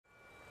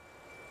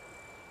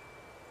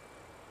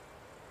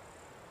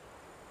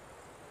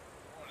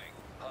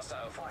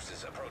Hostile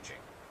forces approaching.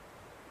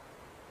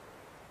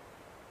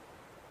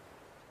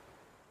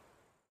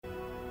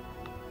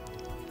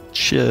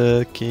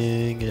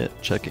 Checking it.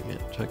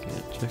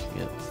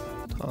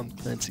 Tom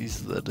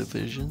Clancy's The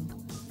Division.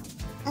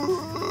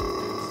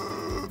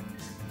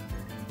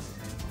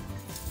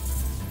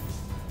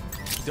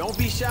 Don't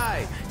be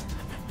shy.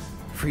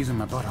 Freezing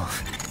my butt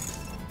off.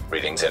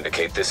 Readings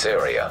indicate this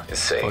area is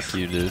safe. Fuck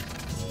you, dude.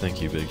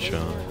 Thank you, Big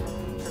Sean.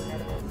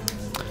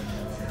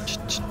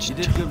 You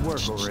did good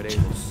work over at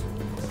Abel's.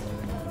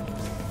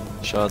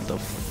 Shut the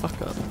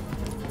fuck up.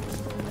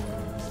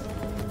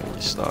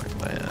 Holy stalked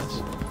my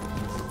ass.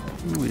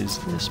 Who is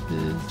this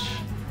bitch?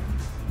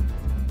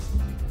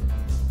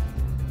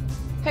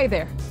 Hey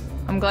there.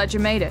 I'm glad you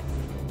made it.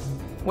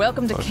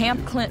 Welcome to Fuck Camp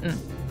you. Clinton.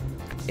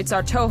 It's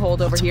our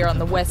toehold over here on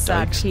the west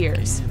side Dykes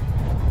piers. again.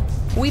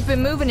 We've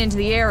been moving into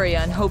the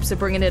area in hopes of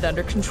bringing it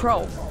under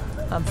control.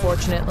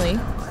 Unfortunately,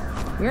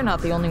 we're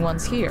not the only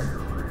ones here.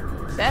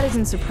 That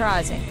isn't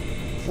surprising.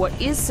 What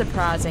is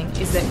surprising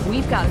is that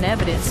we've gotten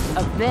evidence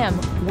of them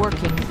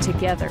working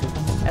together.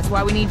 That's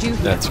why we need you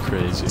here. That's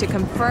crazy. To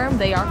confirm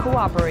they are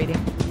cooperating,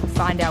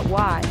 find out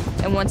why,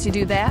 and once you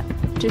do that,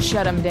 just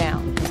shut them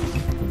down.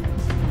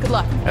 Good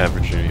luck.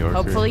 Average New Yorker.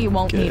 Hopefully you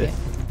won't Get need it.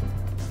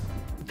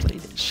 Play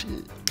that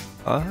shit.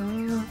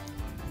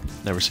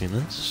 Never seen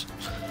this.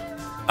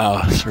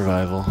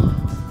 Survival.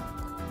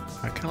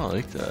 I kinda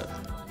like that.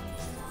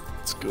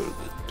 Let's go to the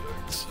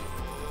dark side.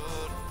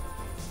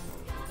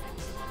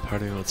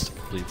 Party wants to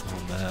complete the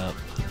whole map.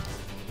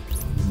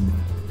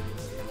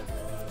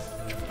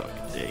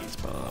 Fucking days,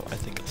 Bob. I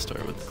think I'll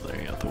start with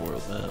clearing out the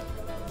world map.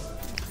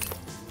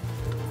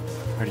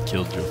 I already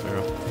killed Joe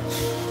Farrell.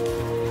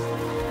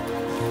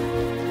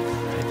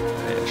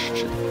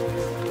 Pasture.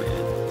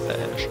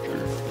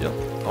 Yep,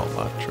 on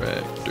my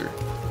tractor.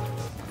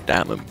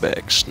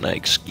 Diamondback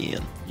snake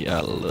skin. Yeah,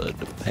 I love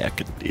to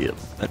pack a dip.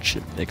 That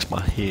shit makes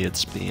my head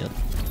spin.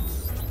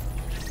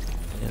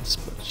 Yes,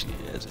 but she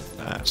has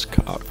a nice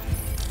cock.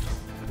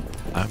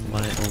 I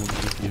might only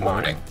give you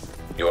Warning.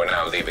 You are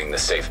now leaving the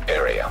safe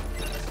area.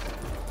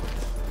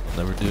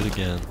 Never do it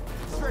again.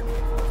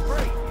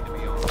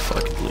 I'll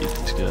fucking bleed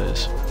these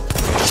guys.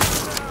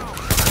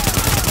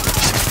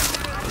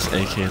 This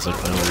AK has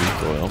like no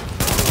recoil.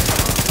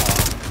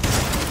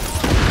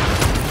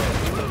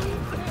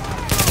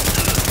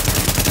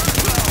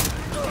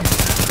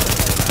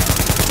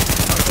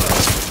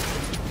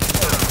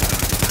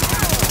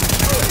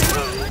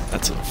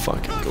 That's a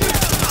fucking gold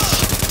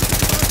piece.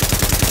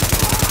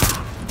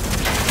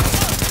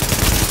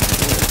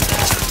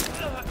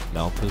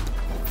 Melted.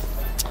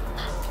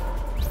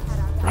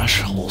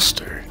 Rush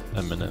holster.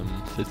 Eminem.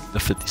 The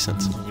 50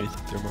 cents in me.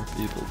 Think there are more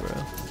people, bro.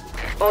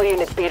 All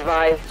units be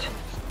advised.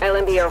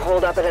 LMB are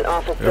holed up at an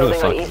office Where the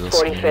building on fuck East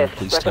is this? 45th.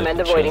 Please Recommend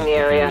type in avoiding chat. the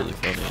It'd be area. really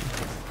funny.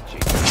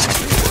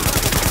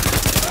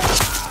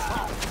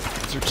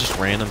 These are just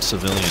random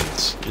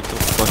civilians. Get the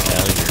fuck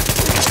out of here.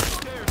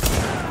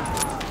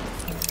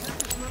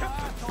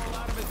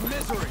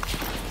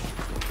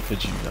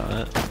 Could you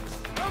not?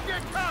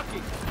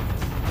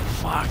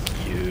 Fuck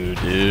you,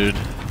 dude.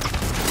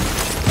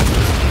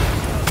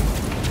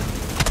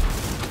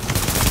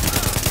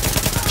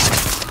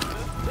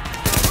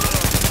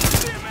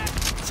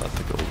 It's not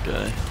the gold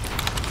guy.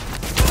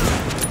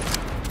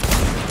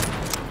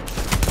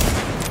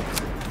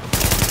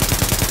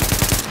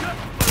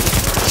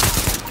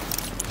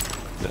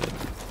 Dead.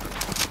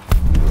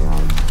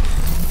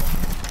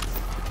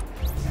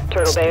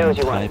 Turtle Bay owes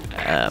you one. Type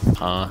app,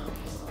 huh?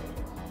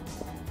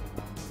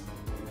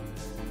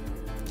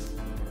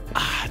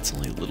 It's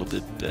only a little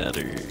bit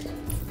better.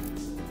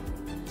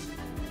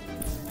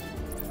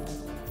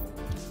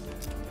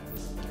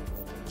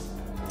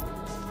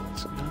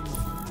 Let's go.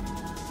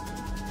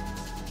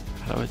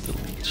 How do I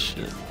delete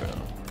shit, bro?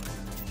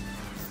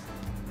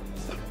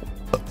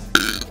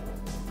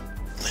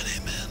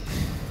 Amen.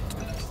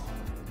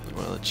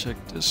 While I check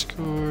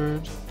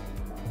Discord.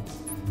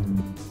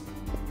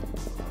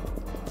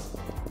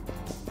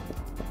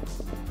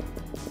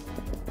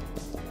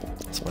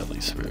 That's my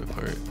least favorite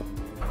part.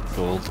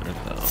 Gold or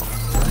no?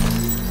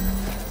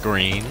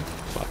 Green?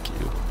 Fuck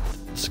you.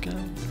 Sky, no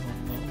more,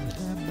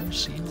 have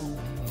mercy on me,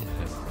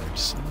 have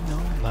mercy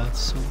on my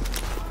soul.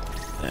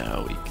 Now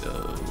we go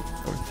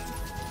north.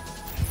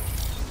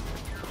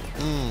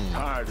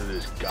 Tired of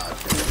this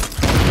goddamn.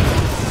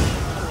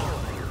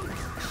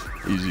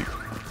 Easy.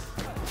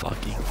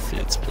 Fucking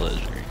fits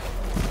pleasure.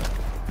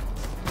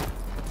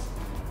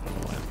 I don't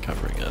know why I'm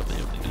covering up, you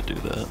don't need to do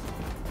that.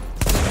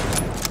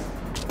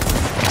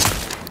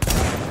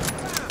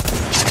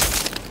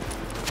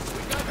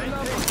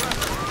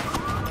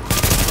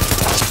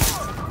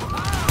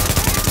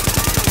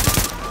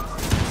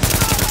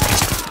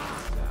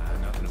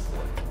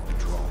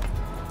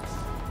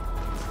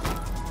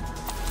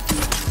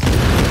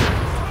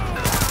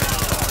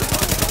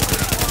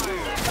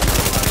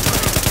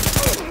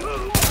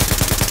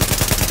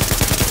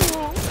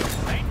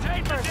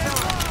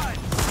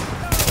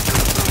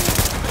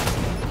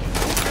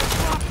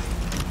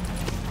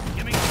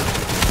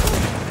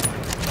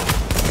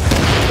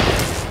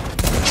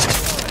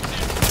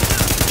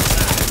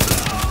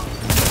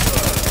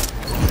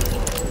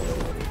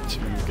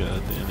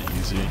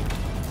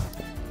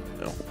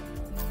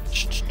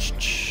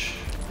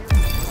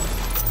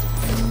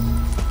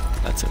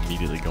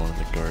 immediately going in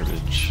the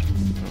garbage.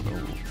 I don't know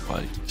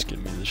why he's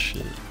giving me this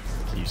shit.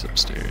 He's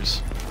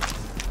upstairs.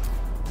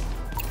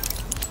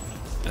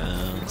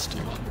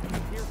 Downstairs.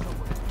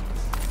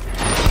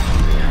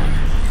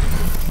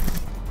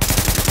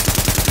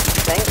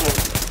 Thank you.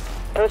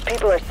 Those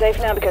people are safe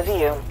now because of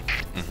you.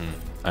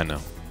 I know.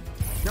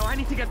 No, I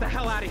need to get the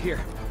hell out of here.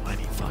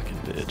 Whiny fucking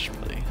bitch,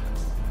 buddy.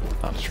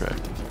 Not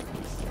attractive.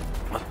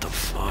 What the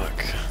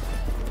fuck?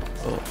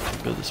 Oh,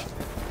 I'll go this way.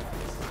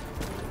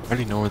 I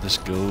already know where this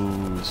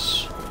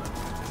goes.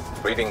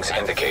 Readings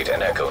indicate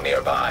an echo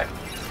nearby.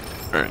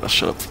 Alright, I'll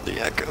shut up for the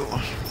echo.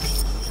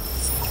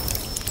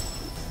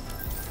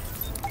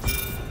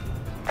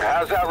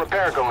 How's that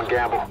repair going,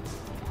 Gamble?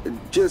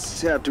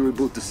 Just have to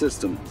reboot the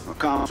system. Our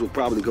comms will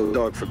probably go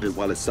dark for a bit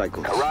while it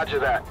cycles. Roger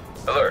that.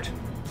 Alert.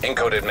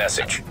 Encoded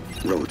message.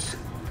 Rhodes,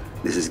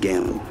 this is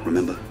Gamble,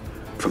 remember?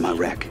 From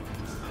Iraq.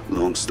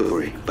 Long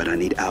story, but I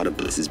need out of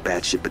Bliss's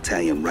batshit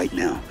battalion right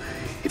now.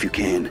 If you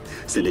can,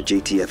 send a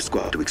JTF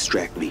squad to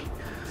extract me.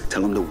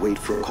 Tell them to wait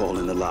for a call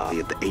in the lobby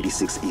of the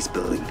 86 East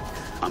building.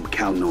 I'm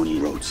counting on you,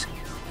 Rhodes.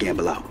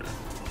 Gamble out.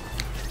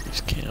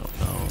 He's counting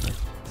on it.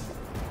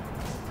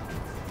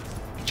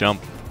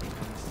 Jump.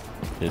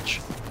 Bitch.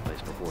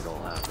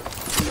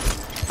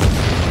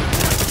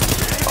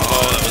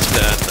 Oh, that was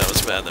bad. That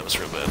was bad. That was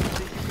real bad.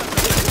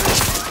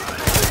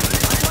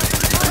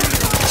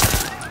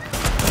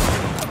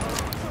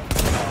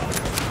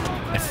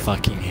 I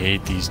fucking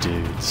hate these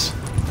dudes.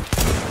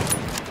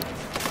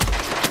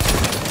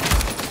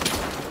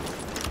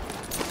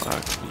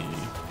 Fuck me.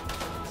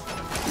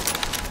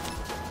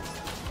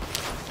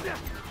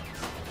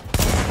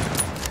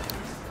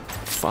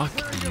 Fuck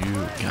you.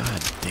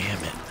 God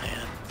damn it,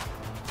 man.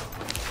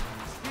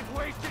 Keep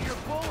wasting your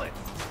bullets.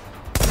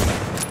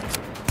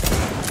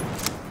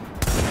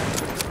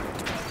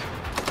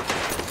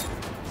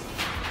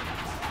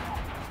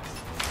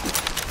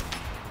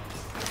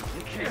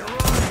 You can't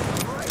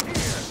run right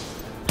here.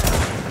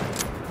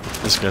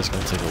 This guy's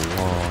gonna take a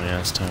long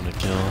ass time to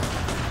kill.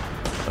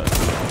 But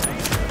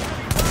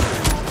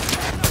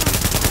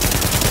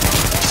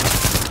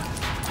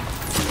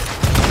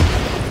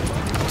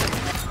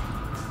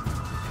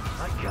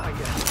I got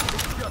ya.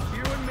 It's just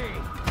you and me.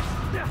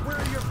 Where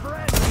are your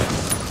friends?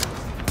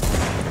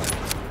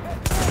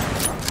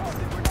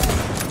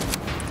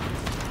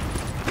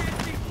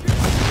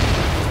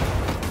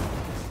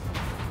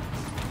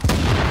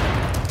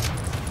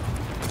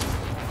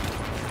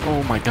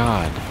 oh my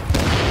god.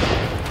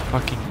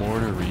 Fucking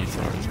mortar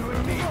retards, bro.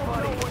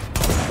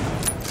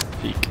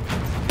 Peek.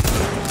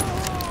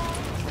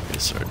 Okay,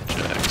 Sergeant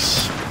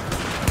Jax.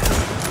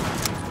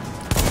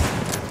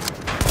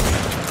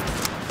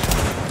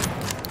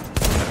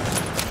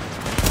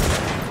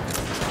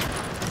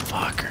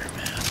 Fucker,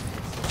 man.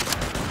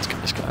 This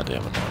guy's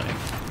goddamn annoying.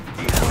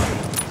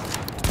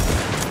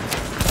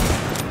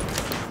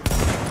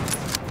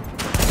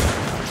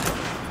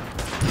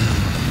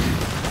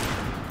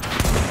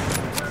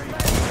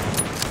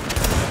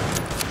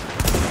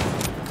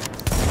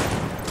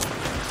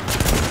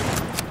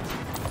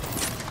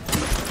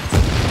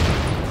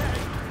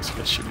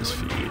 Shoot his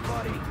feet.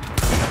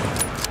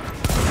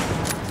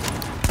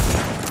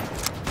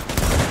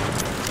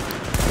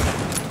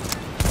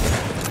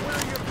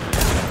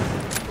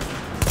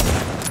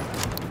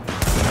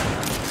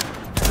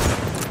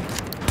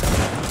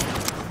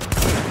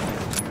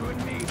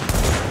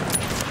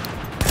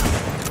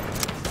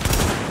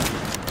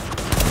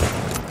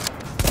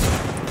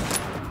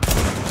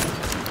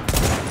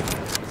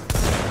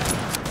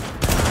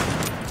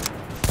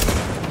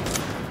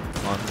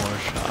 One more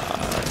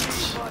shot.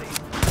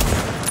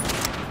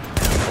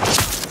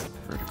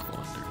 Vertical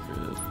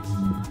undergrip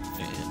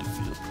and a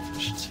field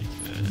proficiency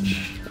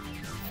cache.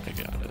 I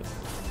got it.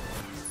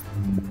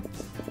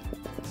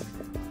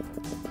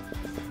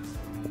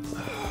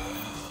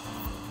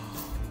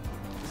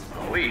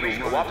 Please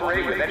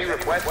cooperate with any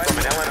request from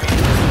an LME.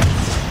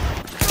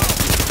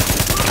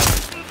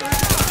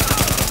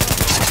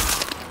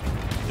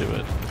 Do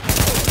it.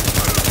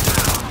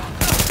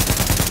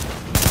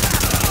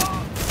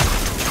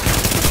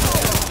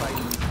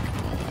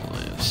 Oh,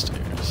 yeah,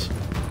 stairs.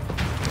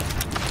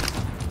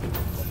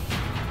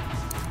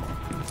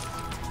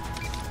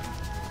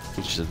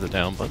 You just hit the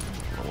down button.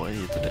 I don't know why you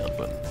hit the down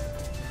button.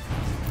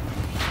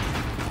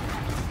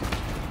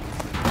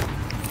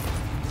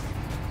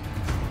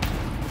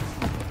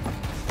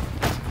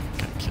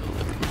 Gotta kill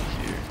everybody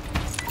here.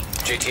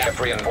 GTF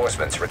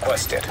reinforcements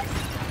requested.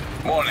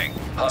 Warning.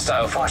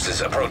 Hostile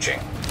forces approaching.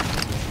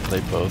 Are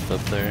they both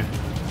up there?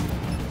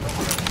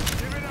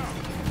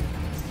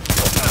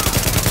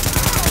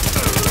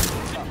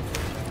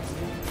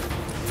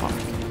 Fuck.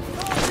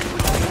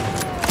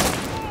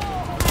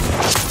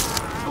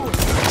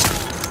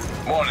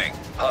 Warning.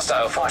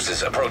 Hostile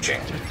forces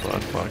approaching.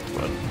 Fuck.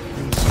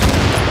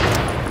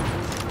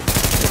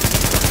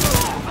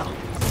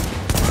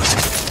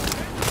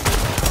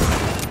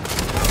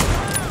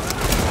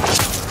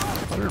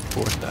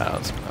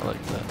 104,000. I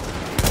like that.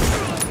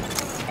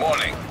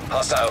 Warning.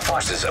 Hostile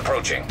forces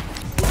approaching.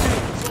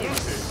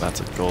 That's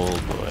a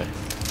gold, boy.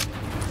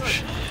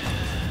 Shit.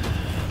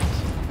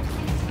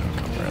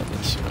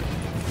 this way.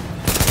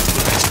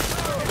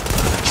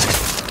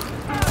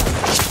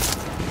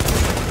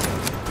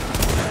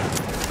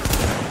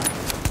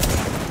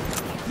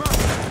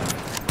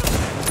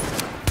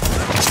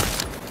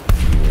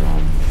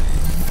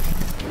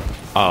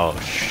 Oh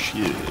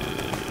shit.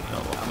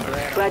 No.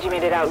 Glad you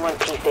made it out in one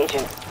piece,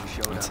 Agent.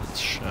 What's that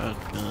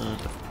shotgun?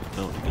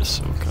 No need to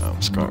soak up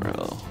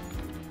Scarl.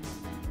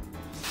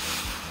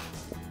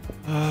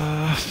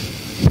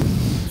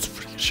 It's a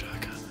pretty good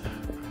shotgun.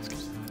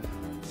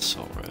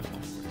 Assault rifle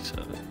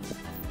 47.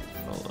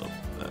 I love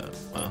that.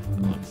 Well, I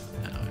love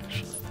it now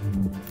actually.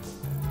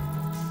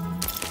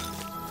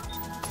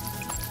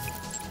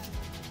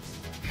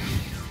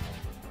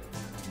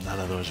 None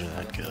of those are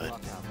that good.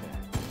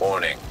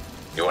 Warning.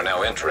 You are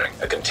now entering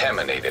a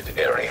contaminated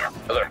area.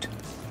 Alert.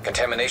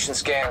 Contamination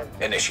scan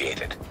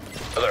initiated.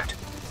 Alert.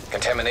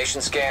 Contamination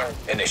scan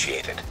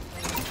initiated.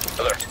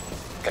 Alert.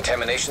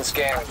 Contamination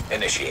scan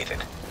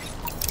initiated.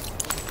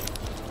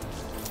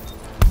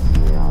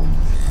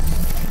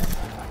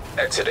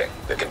 Exiting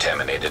the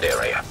contaminated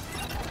area.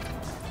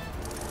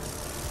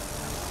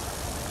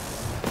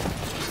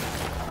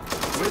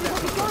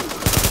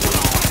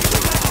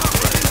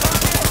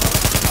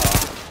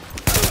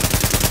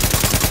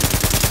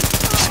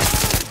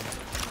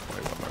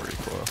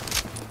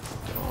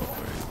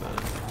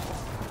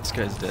 This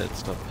guy's dead.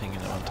 Stop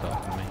hanging out on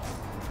top of me.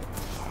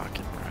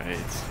 Fucking right.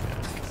 Yeah,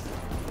 okay.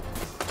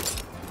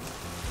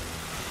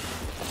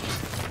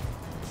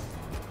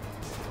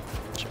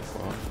 Check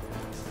off.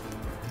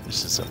 This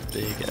is a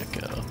big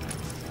echo.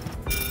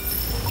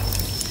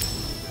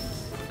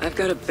 I've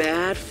got a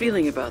bad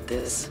feeling about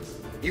this.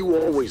 You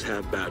always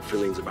have bad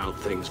feelings about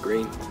things,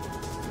 Green.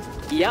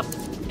 Yep,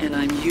 and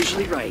I'm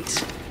usually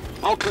right.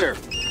 All clear.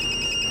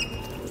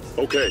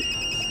 Okay,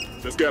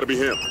 that's gotta be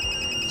him.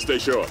 Stay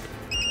sharp.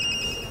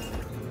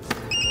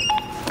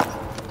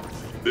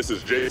 This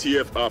is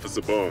JTF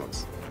Officer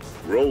Barnes.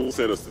 Roll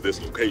sent us to this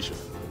location.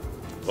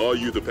 Are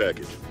you the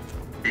package?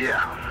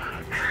 Yeah.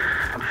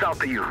 I'm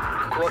south of you.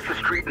 Cross the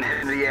street and head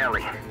into the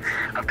alley.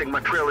 I think my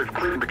trail is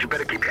clean, but you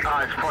better keep your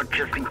eyes front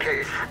just in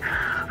case.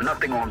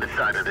 Nothing on this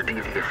side of the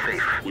DZ is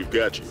safe. We've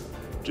got you.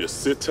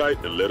 Just sit tight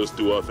and let us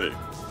do our thing.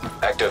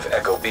 Active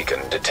echo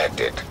beacon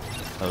detected.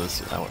 Oh,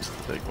 that was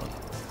the big one.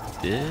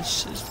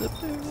 This is the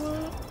big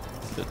one?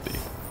 Could be.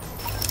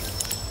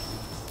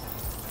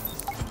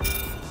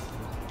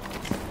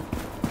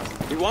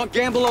 We want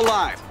Gamble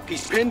alive.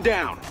 He's pinned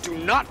down. Do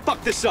not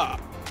fuck this up.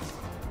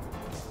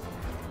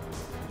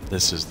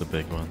 This is the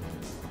big one.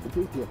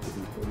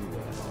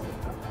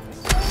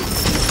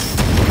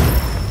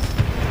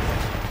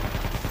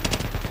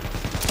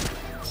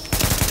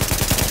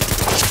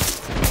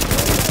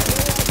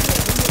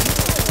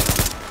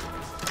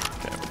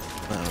 Okay,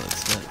 now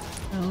that's it.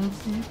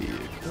 LMP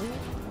vehicle.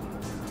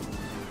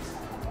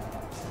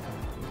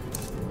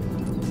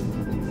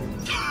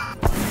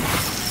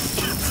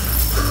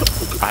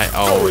 I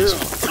always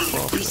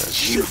fall for that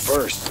shit. You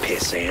first,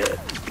 pissant.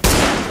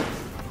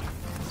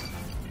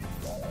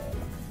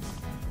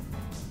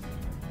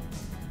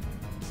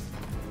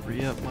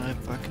 Re-up my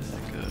fucking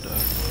echo, dog.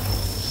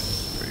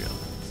 There we go.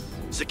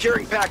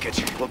 Securing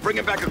package. We'll bring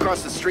him back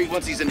across the street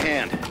once he's in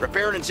hand.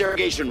 Prepare an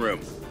interrogation room.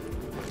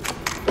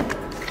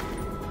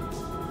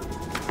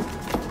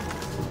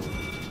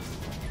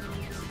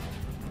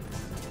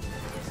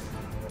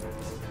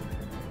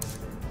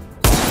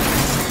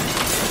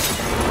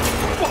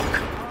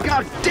 Fuck!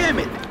 God damn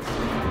it!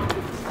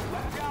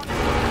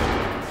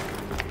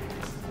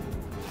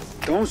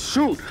 Don't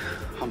shoot.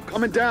 I'm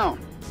coming down.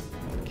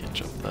 Can't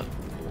jump that.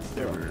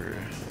 Ever.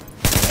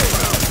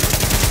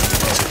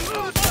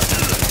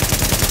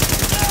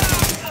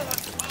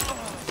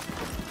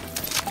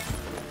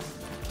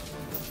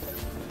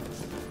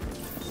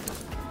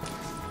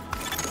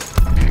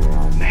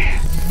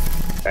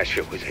 That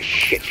shit was a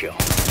shit show.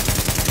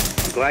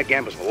 I'm glad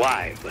Gamble's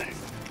alive, but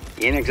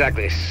he ain't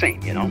exactly a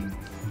saint, you know?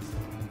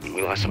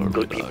 We lost some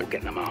good people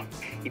getting him out.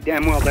 He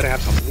damn well better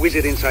have some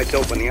wizard inside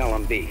dope in the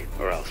LMB,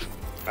 or else.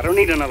 I don't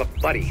need another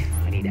buddy.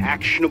 I need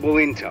actionable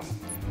intel.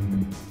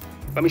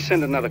 Let me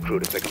send another crew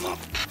to pick him up.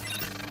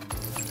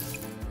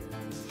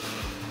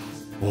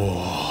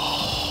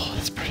 Whoa,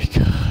 that's pretty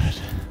good.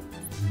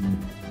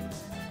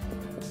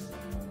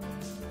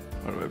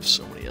 Why do I have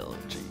so many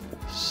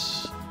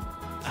LMGs?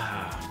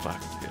 Ah,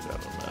 fuck, dude, I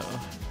don't know.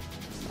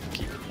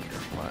 Keep it here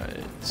for my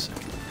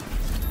second.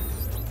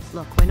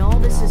 Look, when all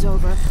this is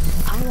over,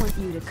 I want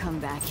you to come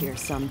back here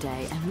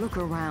someday and look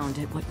around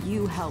at what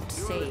you helped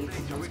save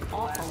from those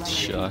awful...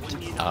 Shut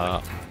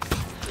up.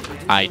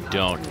 I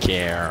don't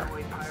care.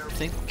 I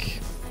think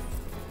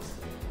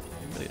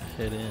I'm gonna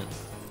head in.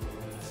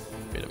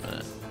 Wait a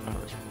minute. I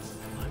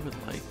would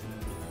like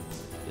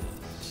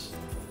this.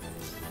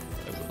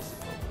 I will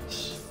love this.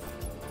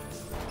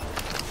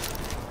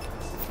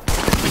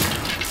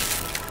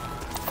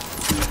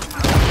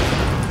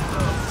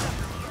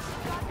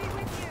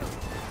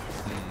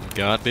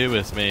 God be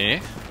with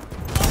me.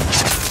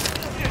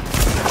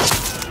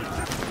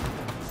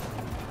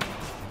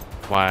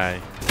 Why?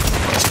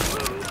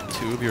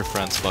 2 of your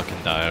friends fucking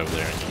die over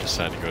there and you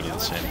decide to go to the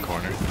same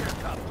corner.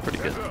 Pretty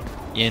good.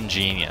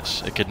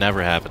 Ingenious. It could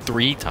never happen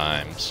 3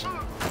 times.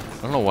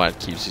 I don't know why it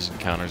keeps these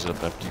encounters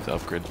up after you've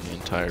upgraded the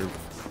entire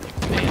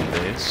main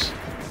base.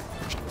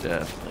 There's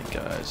definitely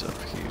guys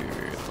up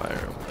here if I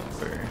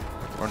remember.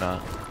 Or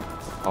not.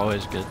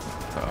 Always good.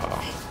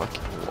 Oh,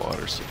 fucking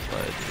water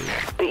supply,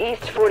 dude. The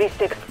East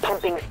 46th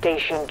pumping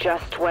station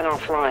just went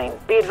offline.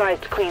 Be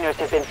advised cleaners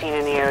have been seen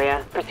in the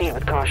area. Proceed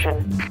with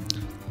caution.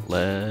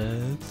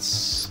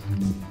 Let's...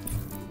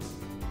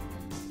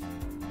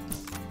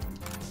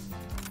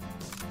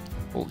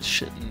 Holy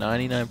shit,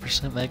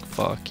 99% mag,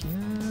 fuck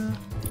yeah.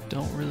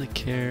 Don't really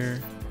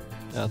care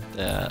about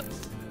that.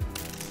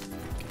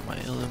 Get my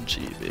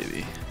LMG,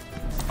 baby.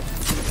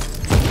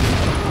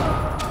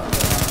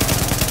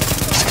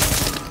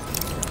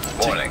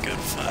 Warning.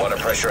 Water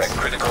pressure at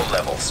critical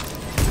levels.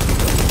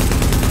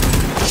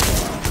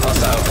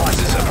 Hostile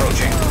forces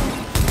approaching.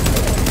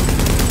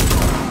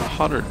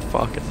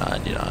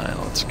 199,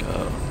 let's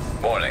go.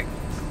 Warning.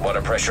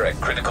 Water pressure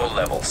at critical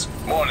levels.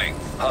 Warning.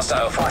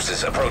 Hostile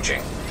forces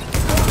approaching.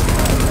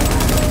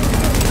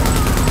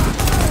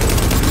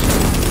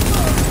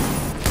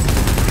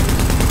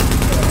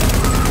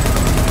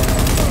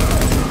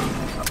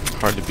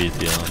 Hard to beat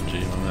the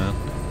LMG, my man.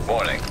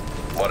 Warning.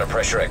 Water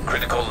pressure at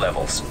critical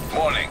levels.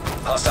 Warning.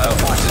 Hostile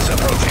forces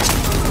approaching.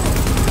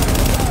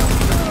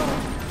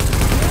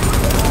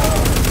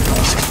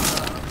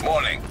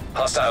 Warning.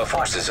 Hostile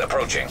forces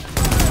approaching.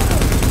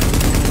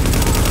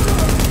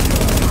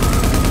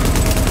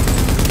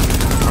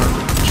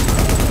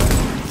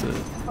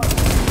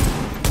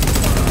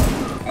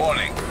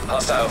 Warning.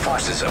 Hostile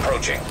forces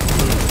approaching.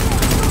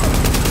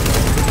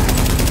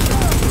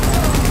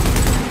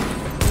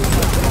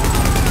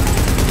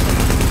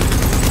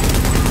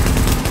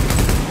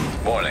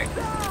 Warning.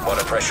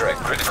 Water pressure at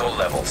critical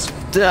levels.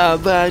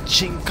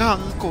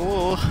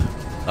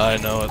 I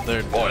know what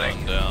they're Warning.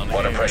 doing down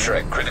Water here. pressure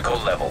at critical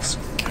levels.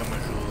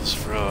 Chemicals,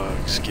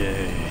 frogs,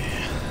 gay.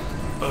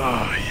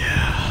 Oh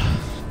yeah.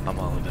 I'm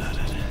all about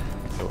it.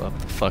 Go up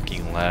the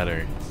fucking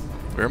ladder.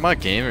 Where are my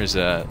gamers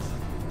at?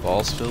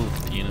 Balls filled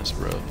with penis,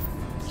 bro.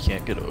 You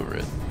can't get over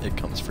it. It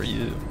comes for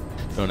you.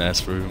 Don't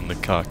ask for whom the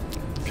cock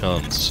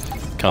comes.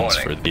 Comes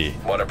Warning. for thee.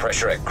 Water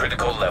pressure at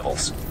critical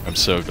levels. I'm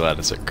so glad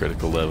it's at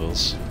critical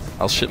levels.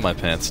 I'll shit my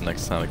pants the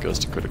next time it goes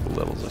to critical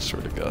levels, I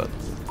swear to God.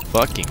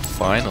 Fucking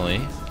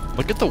finally.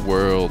 Look at the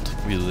world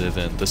we live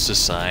in, the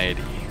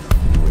society.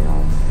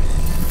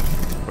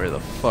 Where the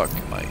fuck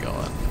am I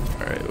going?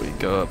 Alright, we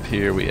go up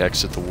here, we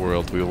exit the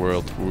world, we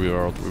world.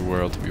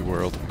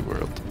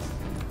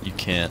 You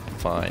can't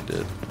find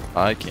it.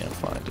 I can't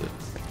find it.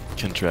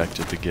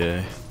 Contracted the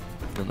gay.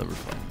 They'll never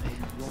find me.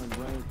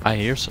 I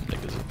hear some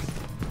niggas up here.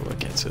 Oh, I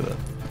can't say that.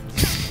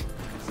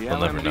 I'll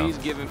never know.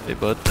 Hey,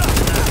 bud.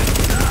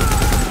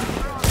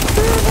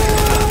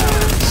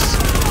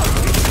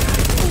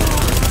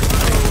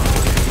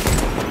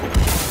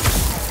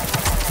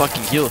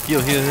 Fucking heal.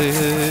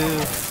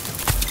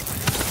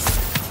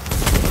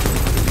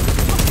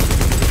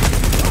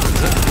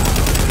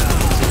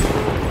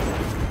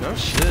 No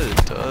shit,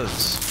 it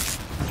does.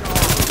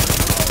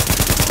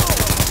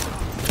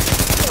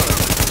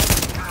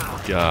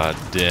 God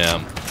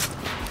damn.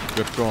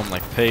 Ripped through 'em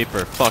like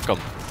paper. Fuck 'em.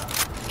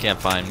 Can't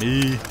find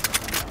me.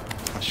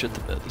 I shit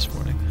the bed this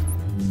morning.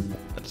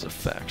 That is a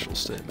factual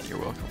statement. You're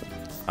welcome.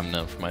 I'm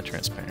known for my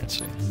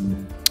transparency.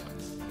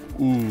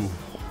 Ooh.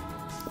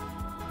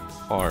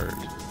 Hard.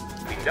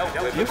 You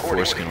have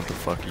foreskin, what the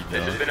fuck you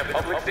doing?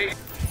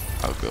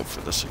 I'll go for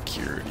the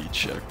security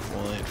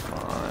checkpoint,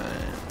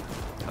 fine.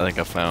 I think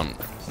I found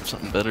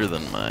something better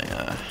than my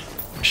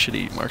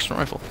shitty marksman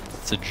rifle.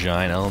 It's a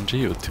giant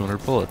LMG with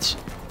 200 bullets.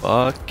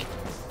 Fuck.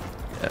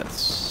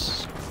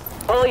 Yes.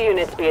 All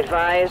units be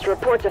advised.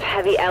 Reports of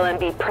heavy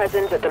LMB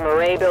presence at the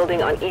Murray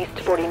building on East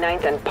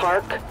 49th and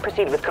Park.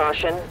 Proceed with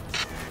caution.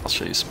 I'll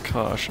show you some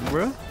caution,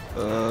 bro.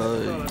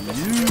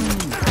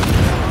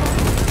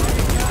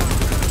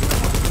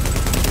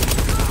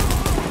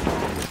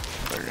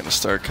 They're gonna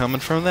start coming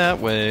from that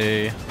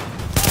way.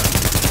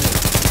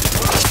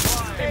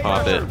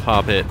 Pop it,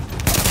 pop it.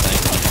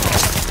 Thank you.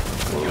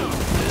 Whoa,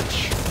 bitch.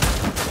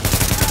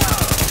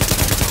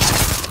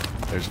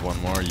 There's one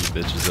more, you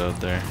bitches out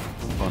there.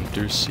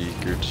 Hunter,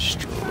 Seeker,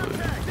 Destroy.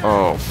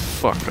 Oh,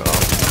 fuck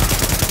off.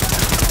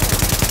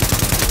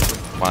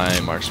 My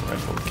marksman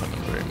rifle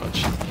coming very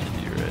much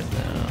handy right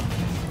now.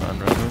 Run.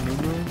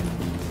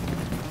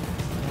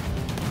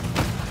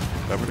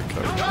 Cover to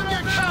cover.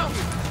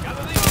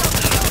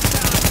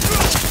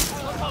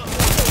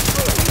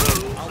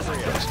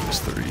 That's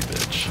 3,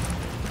 bitch.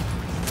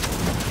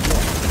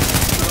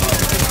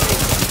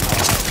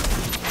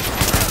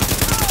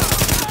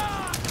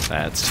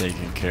 That's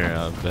taken care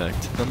of. Back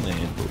to the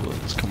main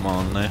bullets. Come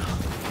on now.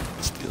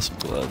 Let's steal some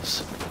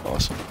gloves.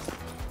 Awesome.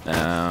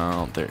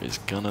 Now there is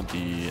gonna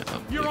be a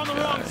big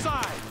guy.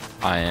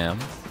 I am.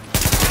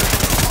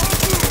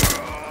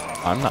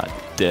 I'm not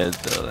dead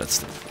though. That's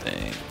the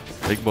thing.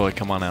 Big boy,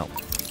 come on out.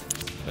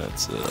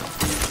 That's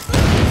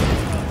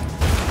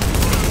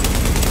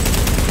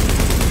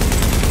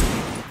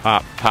Pop.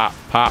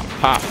 Pop,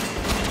 pop.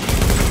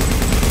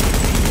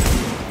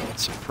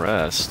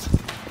 Suppressed.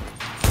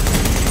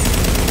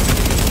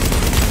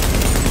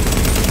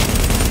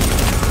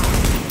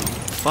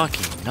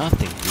 Fucking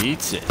nothing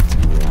beats it.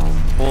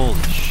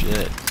 Holy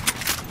shit.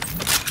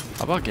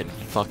 How about getting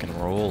fucking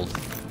rolled?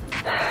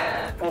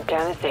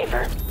 Midtown is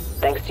safer.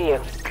 Thanks to you.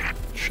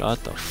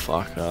 Shut the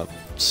fuck up,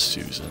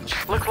 Susan.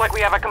 Looks like we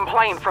have a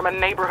complaint from a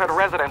neighborhood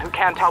resident who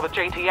can't tell the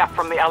JTF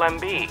from the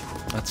LMB.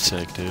 That's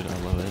sick, dude. I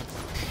love it.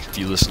 If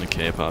you listen to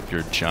K-pop,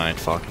 you're a giant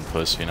fucking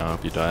pussy, and I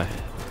hope you die.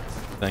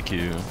 Thank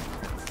you.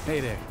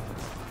 Hey there.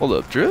 Hold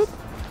up, Drip?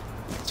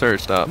 Sir,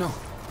 stop. No.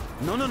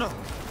 No, no, no.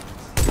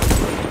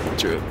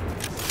 Drip.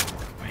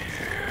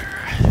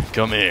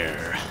 Come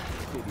here.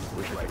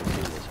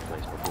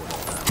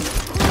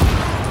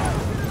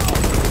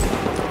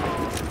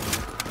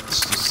 It's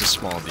just a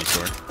small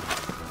detour.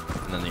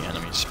 And then the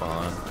enemies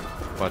spawn.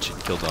 Watch you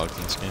kill dogs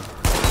in this game.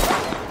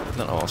 Isn't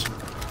that awesome?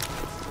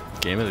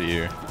 Game of the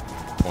year.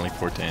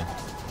 2014.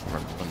 I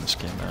remember when this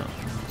came out.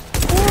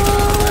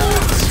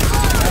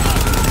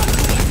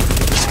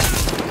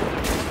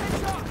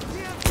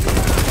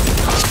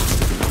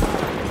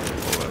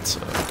 Oh, that's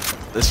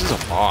this is a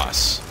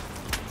boss.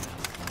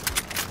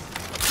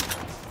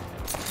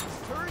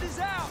 Turret is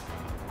out.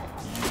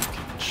 You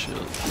can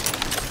chill.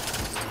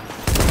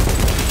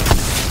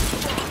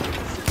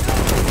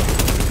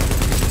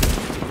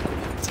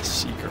 It's a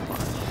seeker mine.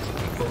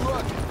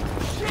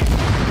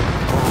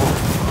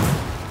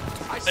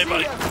 Hey,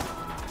 buddy.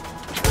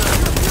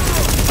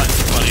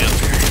 Buddy up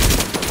here.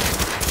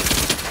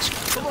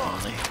 Come on.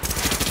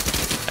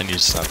 I need to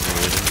stop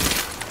reloading.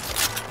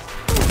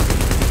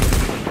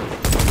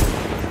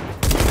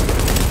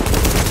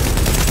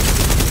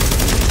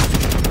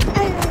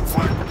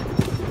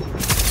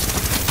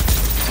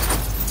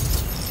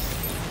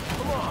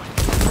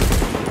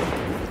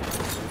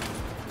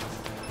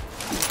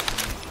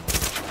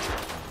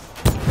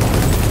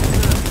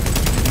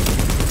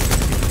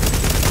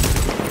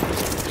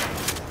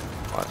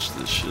 Watch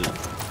this shit.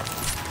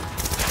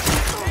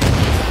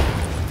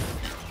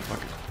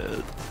 Fucking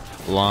dead.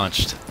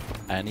 Launched.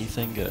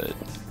 Anything good?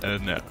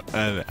 No.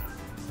 Oh,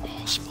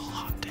 small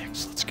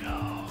optics. Let's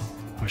go.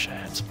 Wish I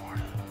had some more.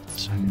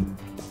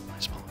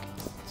 Small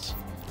optics.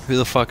 Who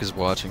the fuck is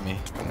watching me?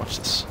 Come watch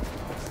this.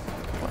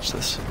 Watch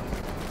this.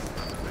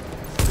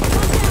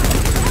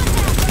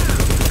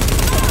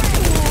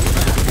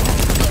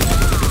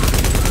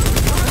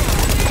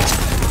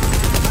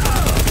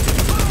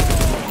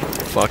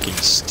 Fucking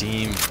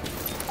steam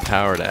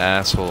powered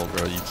asshole,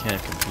 bro. You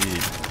can't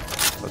compete.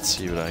 Let's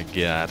see what I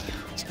got.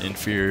 It's an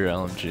inferior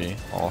LMG.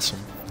 Awesome.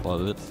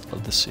 Love it.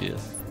 Love to see it.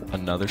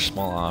 Another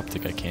small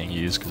optic I can't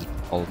use because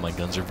all of my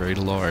guns are very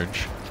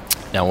large.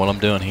 Now what I'm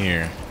doing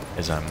here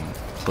is I'm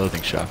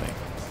clothing shopping.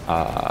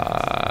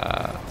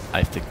 I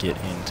have to get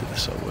into the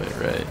subway,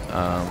 right?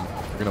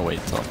 We're gonna wait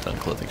until I'm done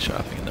clothing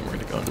shopping and then we're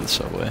gonna go into the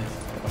subway.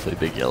 Hopefully a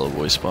big yellow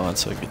boy spawn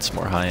so I can get some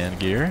more high-end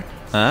gear.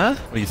 Huh?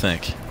 What do you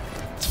think?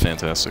 It's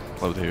fantastic.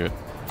 Love to hear it.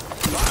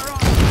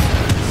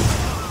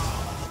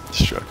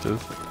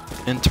 Destructive.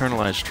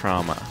 Internalized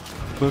trauma.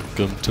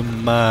 Welcome to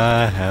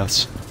my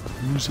house.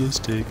 Who's us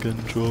take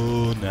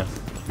control now?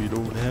 We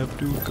don't have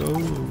to go.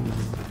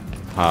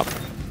 Hop.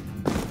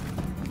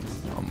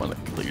 I'm gonna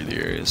clear the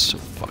area so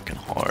fucking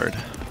hard.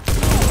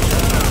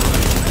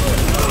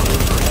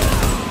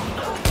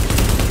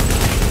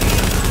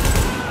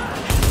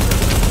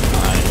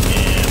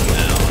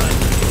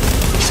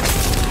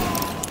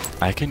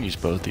 I can use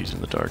both these in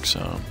the dark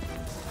zone.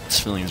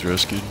 Civilians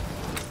rescued.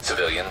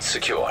 Civilians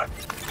secure.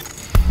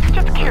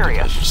 Just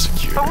curious.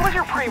 So what was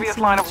your previous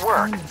line of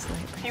work?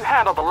 You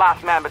handled the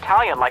Last Man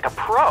Battalion like a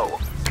pro.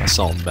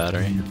 Assault and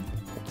battery.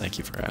 Thank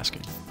you for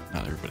asking.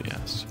 Not everybody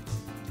asks.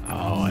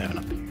 Oh, I have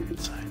enough beer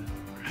inside.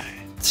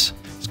 Right.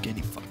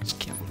 Skinny fuckers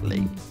can't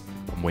relate.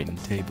 I'm waiting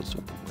tables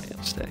with the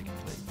lamp, stacking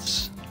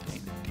plates.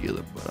 Ain't a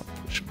dealer, but I'm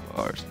pushing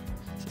bars.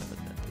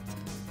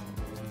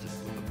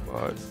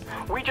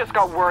 We just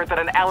got word that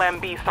an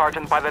LMB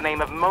sergeant by the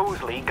name of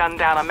Mosley gunned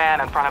down a man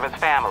in front of his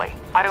family.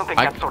 I don't think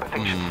that sort of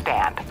thing should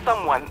stand.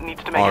 Someone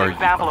needs to make an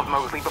example of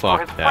Mosley before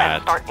his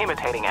friends start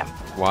imitating him.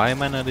 Why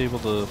am I not able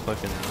to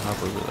fucking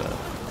hop over that?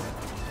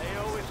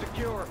 AO is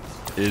secure.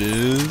 It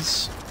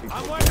is.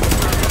 I'm waiting.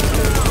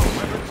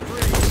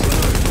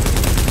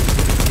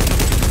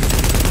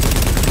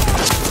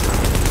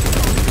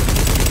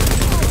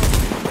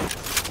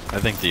 I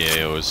think the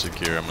AO is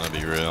secure, I'm gonna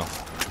be real.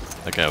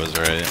 That guy was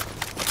right.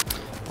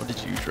 What did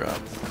you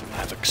drop?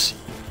 Havoc C.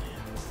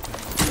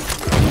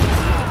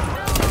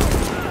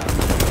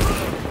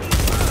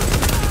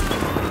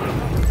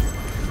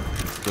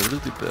 Literally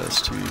the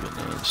best, who even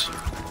knows?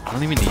 I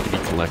don't even need to be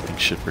collecting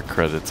shit for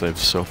credits, I have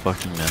so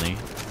fucking many.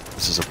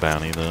 This is a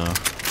bounty though.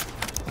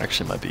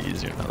 Actually might be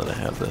easier now that I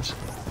have this.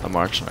 The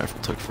marksman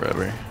rifle took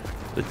forever.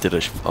 It did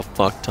a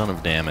fuck ton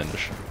of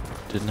damage.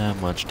 Didn't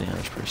have much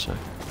damage per second.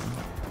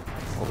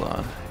 Hold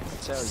on.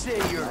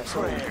 Say your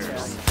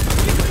prayers.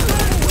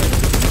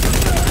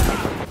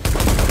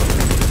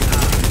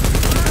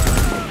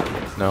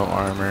 No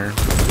armor.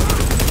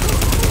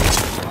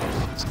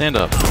 Stand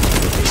up.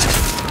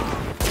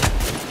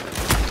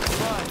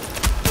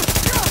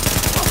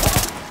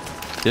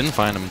 Didn't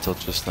find him until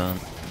just then.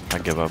 I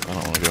give up. I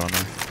don't want to go in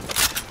there.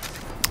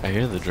 I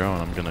hear the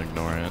drone. I'm gonna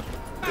ignore it.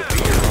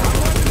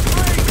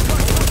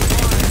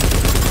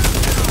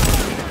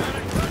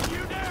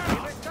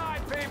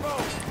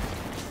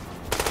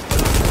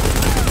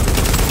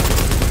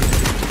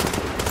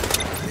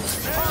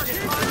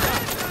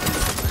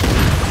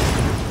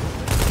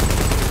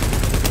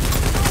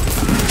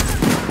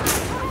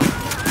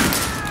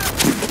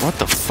 What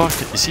the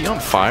fuck? Is he on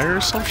fire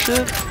or some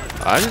shit?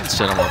 I didn't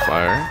set him on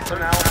fire.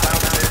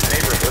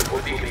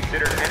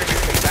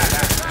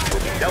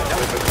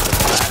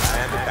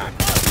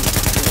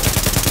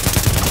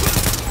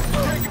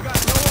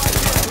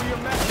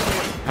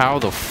 How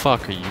the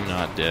fuck are you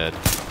not dead?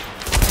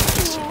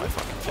 See my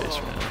fucking face,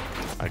 man.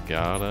 I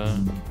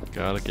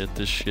gotta get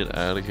this shit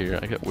out of here.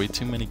 I got way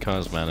too many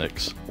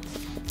cosmetics.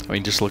 I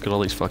mean, just look at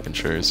all these fucking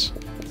shirts.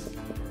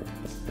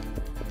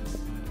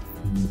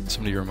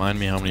 Somebody remind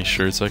me how many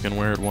shirts I can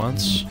wear at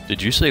once?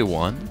 Did you say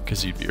one?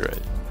 Because you'd be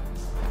right.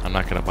 I'm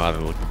not gonna bother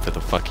looking for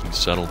the fucking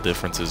subtle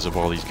differences of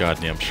all these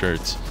goddamn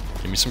shirts.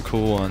 Give me some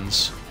cool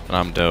ones, and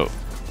I'm dope.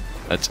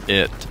 That's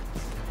it.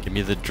 Give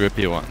me the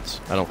drippy ones.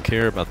 I don't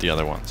care about the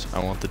other ones.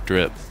 I want the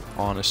drip.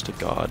 Honest to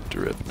God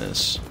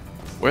dripness.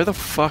 Where the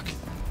fuck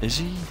is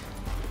he?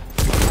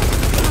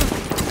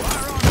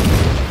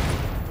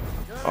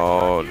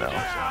 Oh no.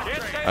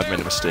 I've made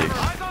a mistake.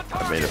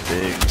 I made a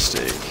big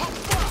mistake.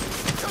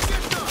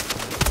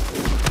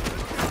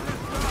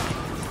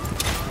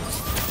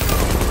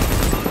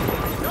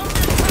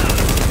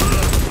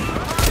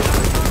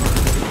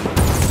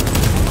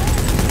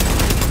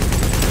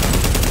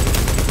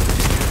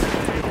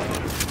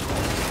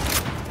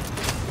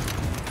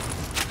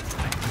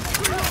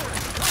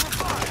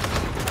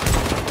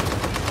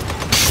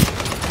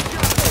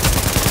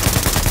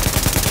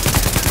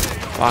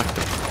 Fuck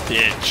the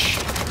bitch.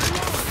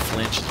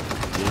 Flinch is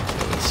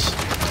ridiculous.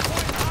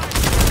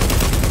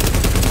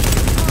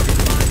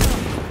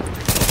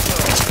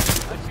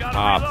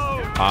 Pop.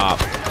 Pop.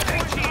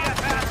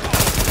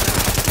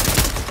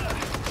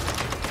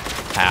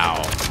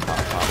 Ow.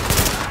 Pop, pop.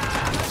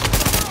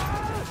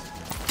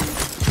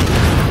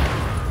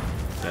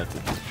 That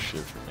did some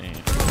shit for me.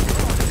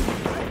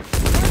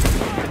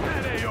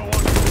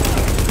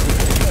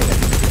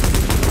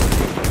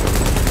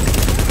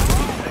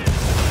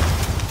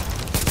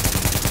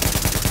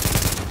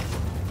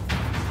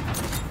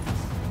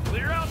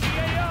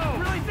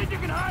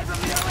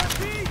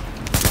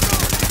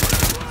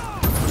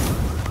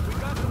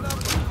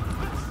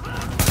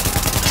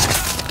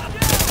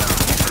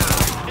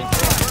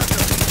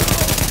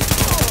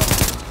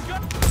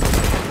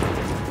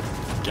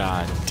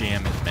 God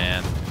damn it,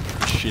 man.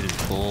 This shit is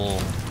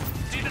bull.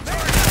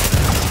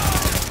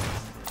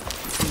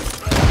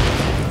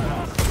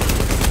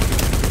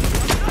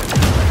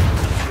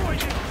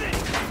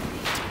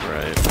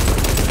 Right.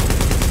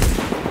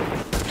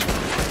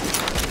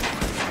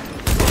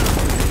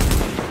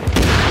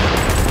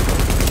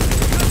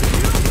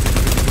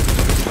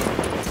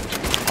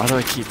 Why do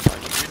I keep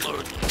fucking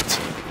reloading it?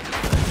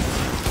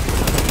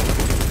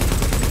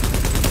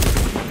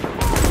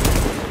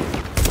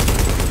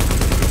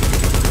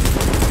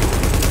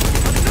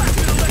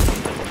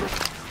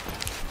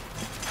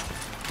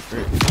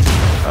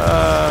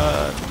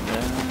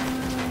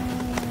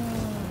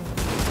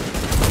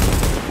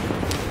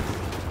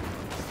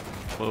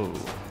 Whoa,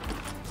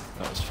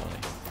 that was funny.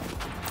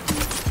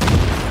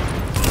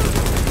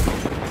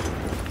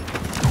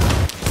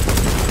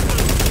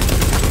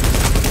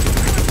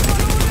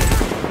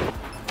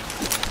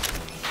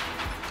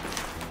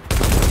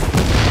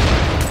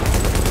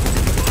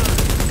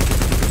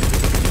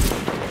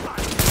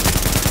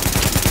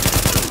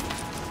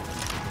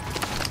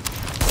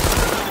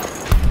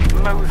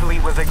 Mosley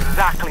was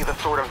exactly the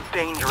sort of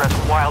dangerous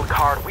wild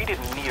card we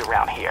didn't need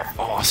around here.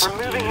 Awesome,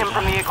 Removing dude. him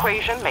from the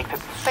equation makes it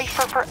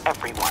safer for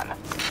everyone.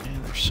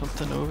 Man, there's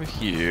something over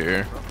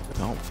here.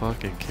 Don't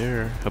fucking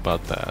care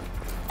about that.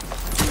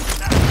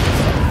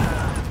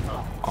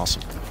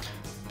 Awesome.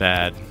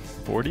 Bad.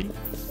 40?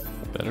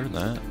 Better than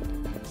that.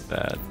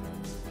 Bad.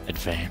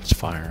 Advanced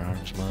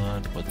firearms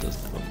mod. What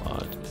doesn't have a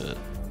mod yet?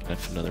 Can I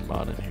fit another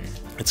mod in here?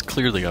 It's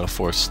clearly got a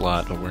 4th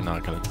slot, but we're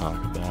not going to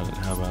talk about it.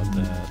 How about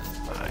that?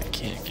 I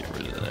can't get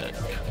rid of that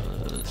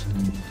because it's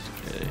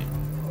okay.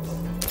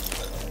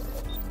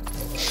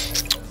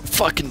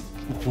 Fucking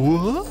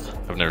what?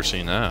 I've never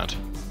seen that.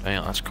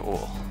 Damn, that's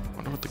cool.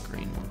 Wonder what the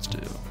green ones do.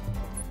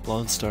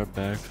 Lone Star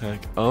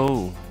backpack.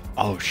 Oh.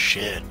 Oh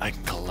shit. I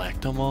can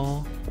collect them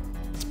all?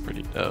 That's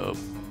pretty dope.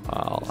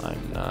 Well,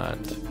 I'm not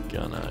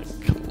gonna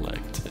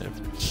collect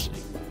every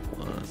single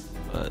one,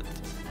 but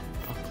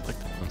I'll collect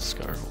the one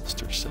Scar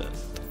holster set.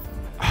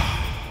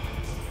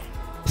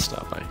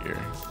 Stop by here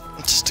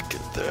just to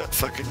get that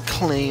fucking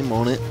claim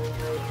on it.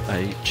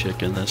 I ate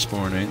chicken this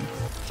morning.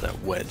 That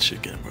wet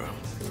chicken, bro.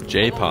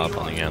 J-pop,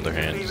 on the other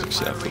hand, is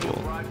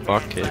acceptable.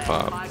 Fuck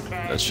K-pop.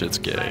 That shit's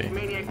gay.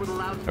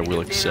 I will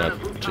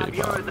accept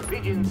J-pop.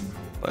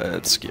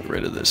 Let's get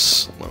rid of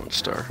this Lone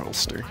Star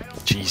holster.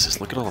 Jesus,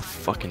 look at all the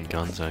fucking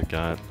guns I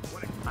got.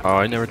 Oh,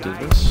 I never did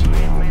this.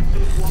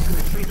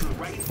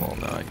 Well,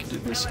 now I can do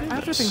this.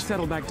 After things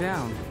settle back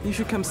down, you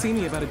should come see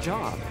me about a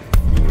job.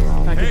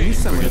 I could use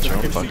someone Get to your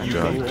own fucking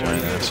job, you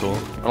giant asshole.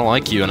 I don't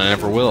like you, and I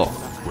never will.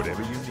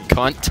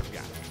 Cunt.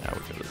 Now we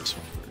go to this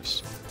one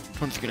first.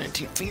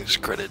 2319 Phoenix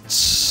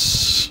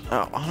credits.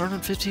 Oh,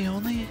 150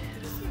 only?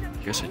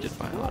 I guess I did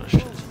buy a lot of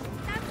shit.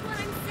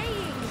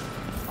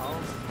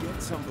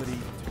 somebody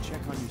to check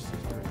on your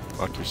sister.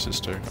 Fuck your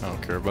sister. I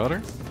don't care about her.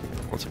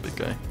 What's a big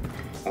guy?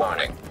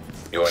 Warning.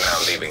 You are now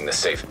leaving the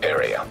safe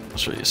area. I'll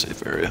show you a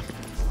safe area.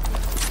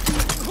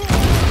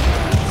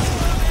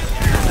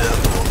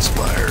 Death will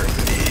inspire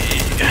me.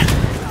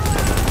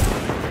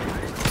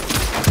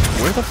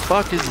 Where the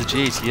fuck is the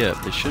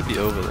JTF? They should be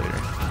over there.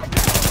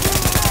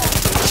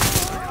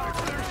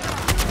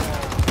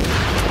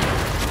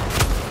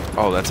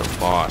 Oh, that's a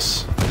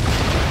boss.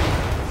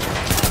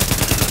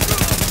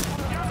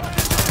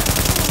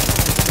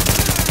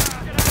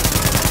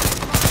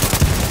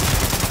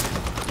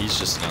 He's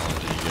just an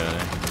LNG guy.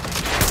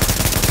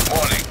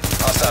 Warning.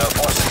 Hostile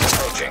forces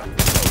approaching.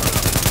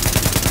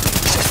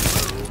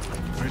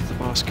 Where did the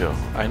boss go?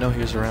 I know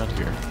he was around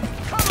here.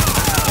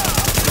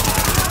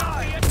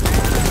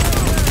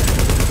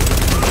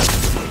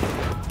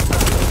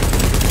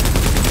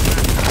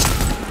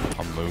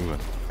 I'm moving.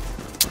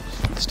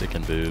 Stick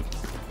and boob.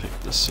 Pick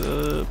this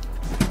up.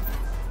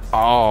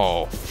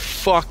 Oh,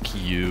 fuck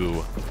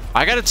you.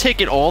 I gotta take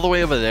it all the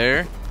way over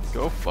there?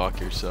 Go fuck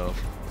yourself.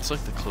 It's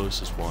like the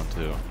closest one,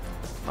 too.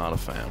 Not a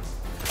fan.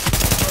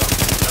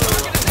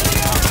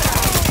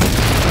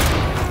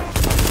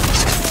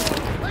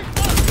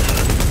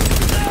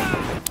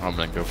 I'm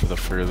gonna go for the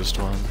furthest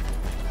one.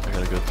 I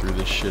gotta go through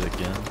this shit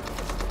again.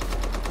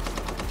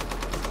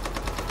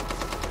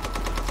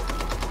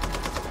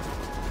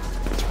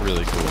 It's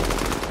really cool.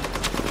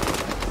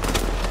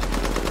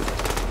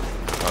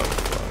 Oh,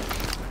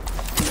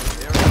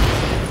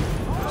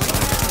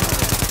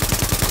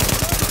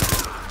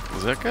 fuck.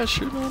 Is that guy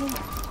shooting on him?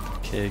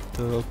 Caked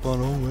up on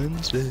a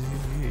Wednesday.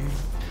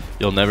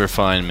 You'll never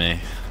find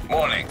me.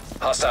 Warning.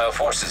 Hostile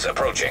forces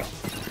approaching.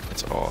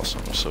 It's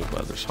awesome. I'm so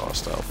glad there's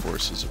hostile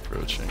forces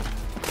approaching.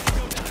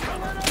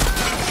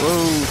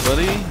 Whoa,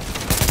 buddy.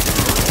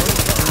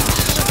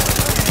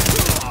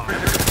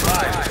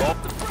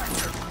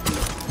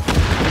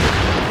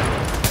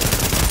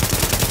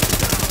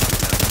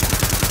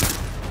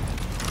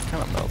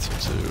 Kind of melts him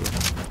too.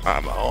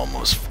 I'm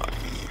almost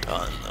fucking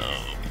done though.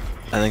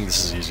 I think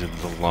this is usually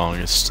the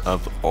longest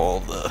of all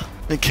the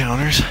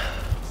encounters.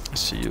 I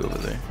see you over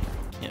there.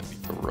 Can't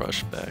beat the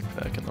rush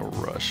backpack and the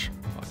rush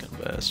fucking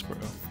best, bro.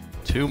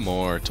 2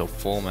 more till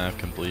full map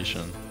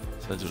completion.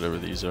 Besides whatever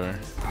these are.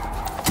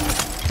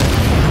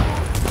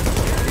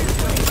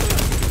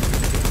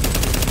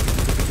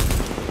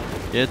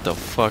 Get the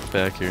fuck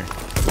back here.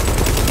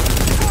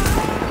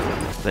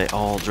 They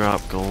all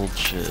drop gold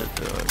shit,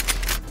 dog.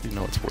 You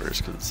know it's worse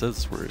because it says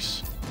it's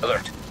worse.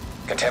 Alert.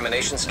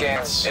 Contamination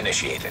scan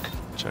initiated.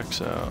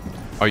 Checks out.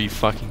 Are you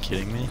fucking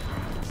kidding me?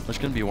 There's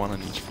gonna be one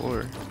on each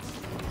floor.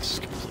 This is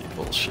complete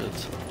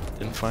bullshit.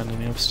 Didn't find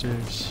any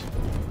upstairs.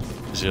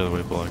 Is the other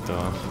way blocked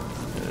off?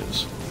 It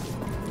is.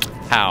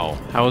 How?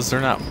 How is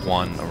there not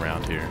one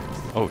around here?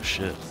 Oh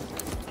shit.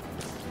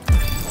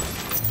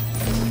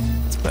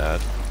 It's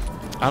bad.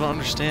 I don't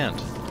understand.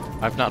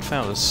 I've not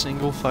found a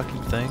single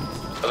fucking thing.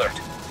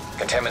 Alert.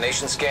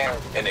 Contamination scan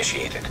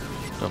initiated.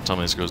 Don't tell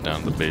me this goes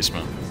down to the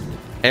basement.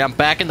 Hey, I'm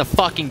back in the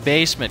fucking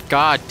basement.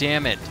 God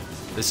damn it.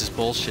 This is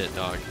bullshit,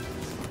 dog.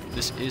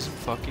 This isn't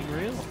fucking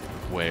real.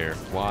 Where?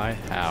 Why?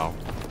 How?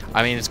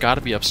 I mean, it's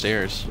gotta be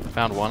upstairs. I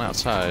found one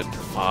outside.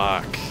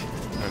 Fuck.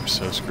 I'm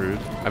so screwed.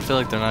 I feel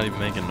like they're not even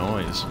making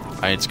noise.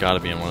 It's gotta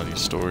be in one of these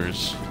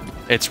stores.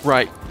 It's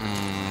right.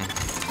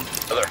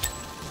 Alert.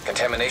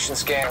 Contamination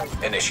scan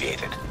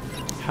initiated.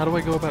 How do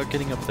I go about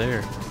getting up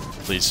there?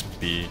 Please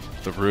be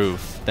the roof.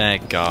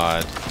 Thank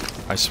God.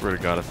 I swear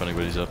to God if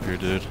anybody's up here,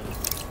 dude.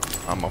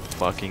 I'm a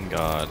fucking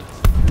god.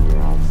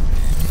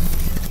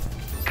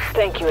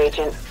 Thank you,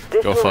 Agent.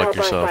 This Go will fuck help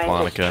yourself, us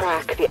find this Monica.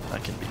 track. I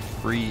can be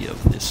free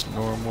of this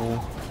normal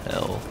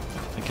hell.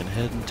 I can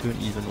head into an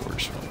even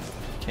worse one.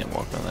 Can't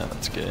walk on that,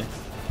 that's gay.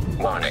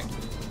 Warning.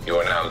 You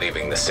are now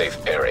leaving the safe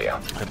area.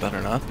 I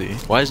better not be.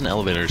 Why is an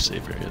elevator a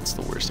safe area? It's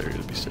the worst area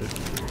to be safe.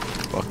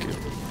 Fuck you.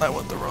 I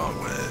went the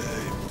wrong way.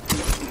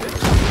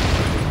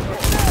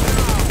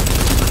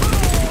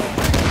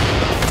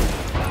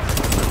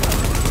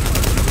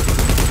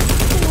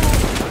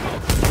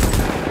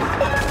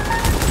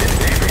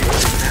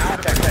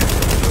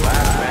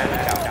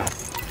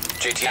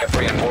 JTF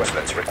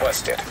reinforcements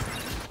requested.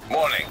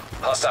 Warning.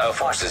 Hostile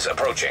forces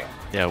approaching.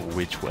 Yeah,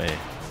 which way?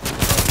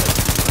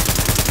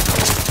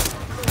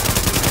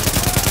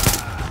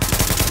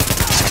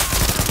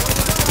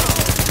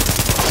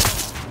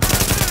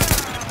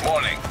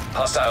 Warning.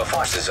 Hostile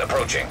forces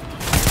approaching.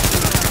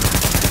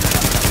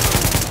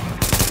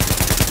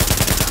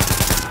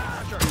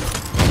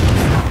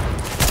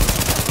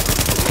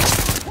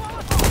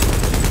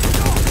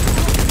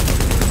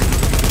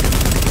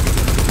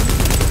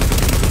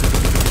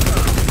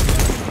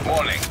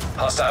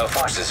 Hostile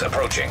forces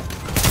approaching.